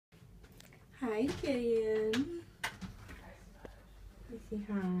Hi, Gideon. You say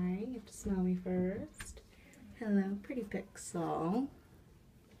hi. You have to smell me first. Hello, pretty Pixel.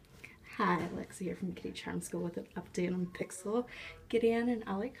 Hi, Alexa here from Kitty Charm School with an update on Pixel, Gideon, and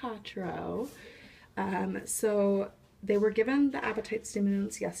Alicatro. So they were given the appetite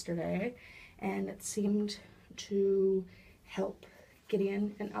stimulants yesterday, and it seemed to help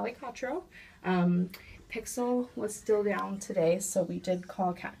Gideon and Alicatro. Pixel was still down today, so we did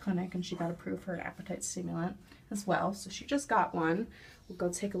call Cat Clinic and she got approved for an appetite stimulant as well. So she just got one. We'll go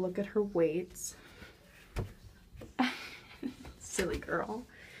take a look at her weights. Silly girl.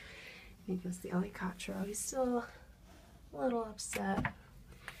 Here goes the Alicatro. He's still a little upset.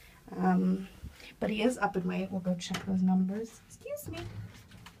 But he is up in weight. We'll go check those numbers. Excuse me.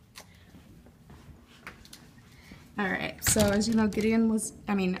 Alright, so as you know,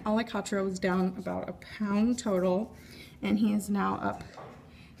 Alicatro was down about a pound total, and he is now up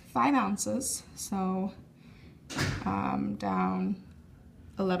 5 ounces, so down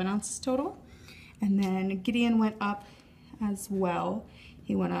 11 ounces total. And then Gideon went up as well.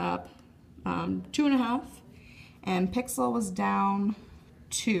 He went up 2.5, and Pixel was down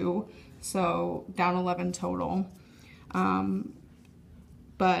 2, so down 11 total.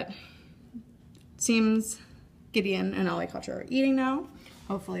 But it seems Gideon and Alicatro are eating now.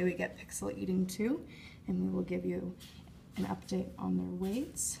 Hopefully we get Pixel eating too, and we will give you an update on their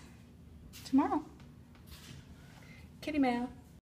weights tomorrow. Kitty Mail.